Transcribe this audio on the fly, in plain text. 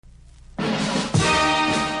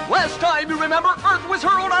Last time, you remember, Earth was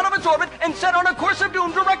hurled out of its orbit and set on a course of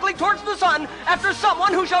doom directly towards the sun after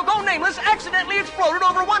someone who shall go nameless accidentally exploded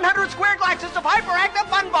over 100 square glaxxes of hyperactive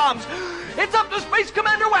bonbons. It's up to Space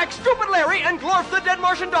Commander Wack, Stupid Larry, and Glorf the dead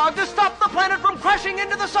Martian dog to stop the planet from crashing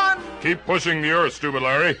into the sun. Keep pushing the Earth, Stupid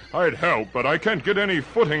Larry. I'd help, but I can't get any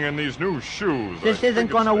footing in these new shoes. This isn't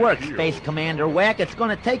going to work, Space Commander Wack. It's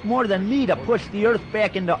going to take more than me to push the Earth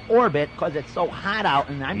back into orbit because it's so hot out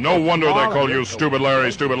and I'm... No wonder they call you Stupid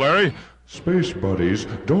Larry, Stupid Larry. Space buddies,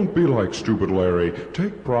 don't be like Stupid Larry.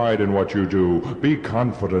 Take pride in what you do. Be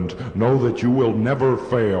confident. Know that you will never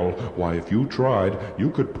fail. Why, if you tried, you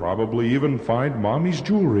could probably even find Mommy's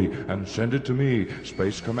jewelry and send it to me,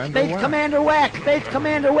 Space Commander Wack. Space Commander Wack! Space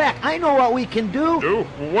Commander Wack! I know what we can do. Do?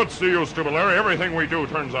 What's the use, Stupid Larry? Everything we do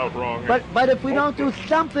turns out wrong. But if we don't do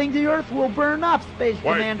something, the Earth will burn up, Space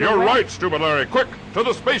Commander You're Wack. right, Stupid Larry. Quick, to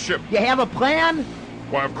the spaceship. You have a plan?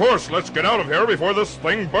 Why, of course. Let's get out of here before this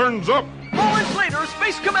thing burns up. Moments later,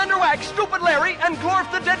 Space Commander Wack, Stupid Larry, and Glorf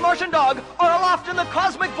the dead Martian dog are aloft in the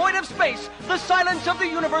cosmic void of space, the silence of the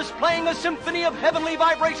universe playing a symphony of heavenly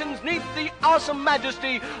vibrations neath the awesome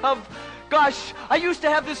majesty of... Gosh, I used to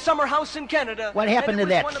have this summer house in Canada. What happened to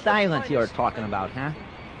that silence you were talking about, huh?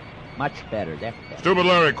 Much better, that's better. Stupid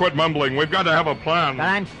Larry, quit mumbling. We've got to have a plan. But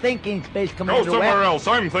I'm thinking, Space Commander Go somewhere Wack. else.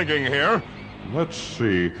 I'm thinking here. Let's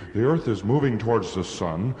see. The Earth is moving towards the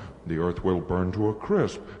sun. The Earth will burn to a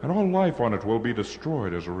crisp, and all life on it will be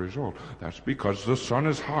destroyed as a result. That's because the sun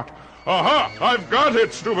is hot. Aha! I've got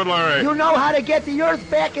it, Stupid Larry. You know how to get the Earth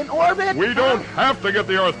back in orbit? We don't have to get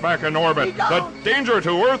the Earth back in orbit. We don't. The danger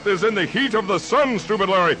to Earth is in the heat of the sun, Stupid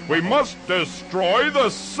Larry. We must destroy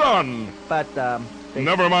the sun. But,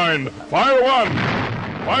 Never mind. Fire one.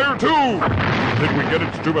 Fire two. Did we get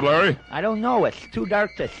it, Stupid Larry? I don't know. It's too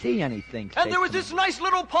dark to see anything. And there was this nice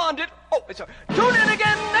little pond at... Oh, sorry. Tune in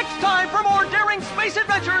again next time for more daring space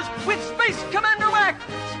adventures with Space Commander Wack.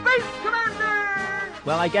 Space Commander!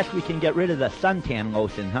 Well, I guess we can get rid of the suntan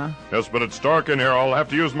lotion, huh? Yes, but it's dark in here. I'll have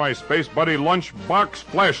to use my Space Buddy lunchbox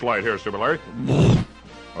flashlight here, Stupid Larry.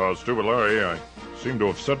 Stupid Larry, I seem to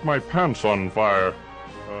have set my pants on fire.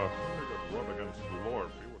 Rub against the floor.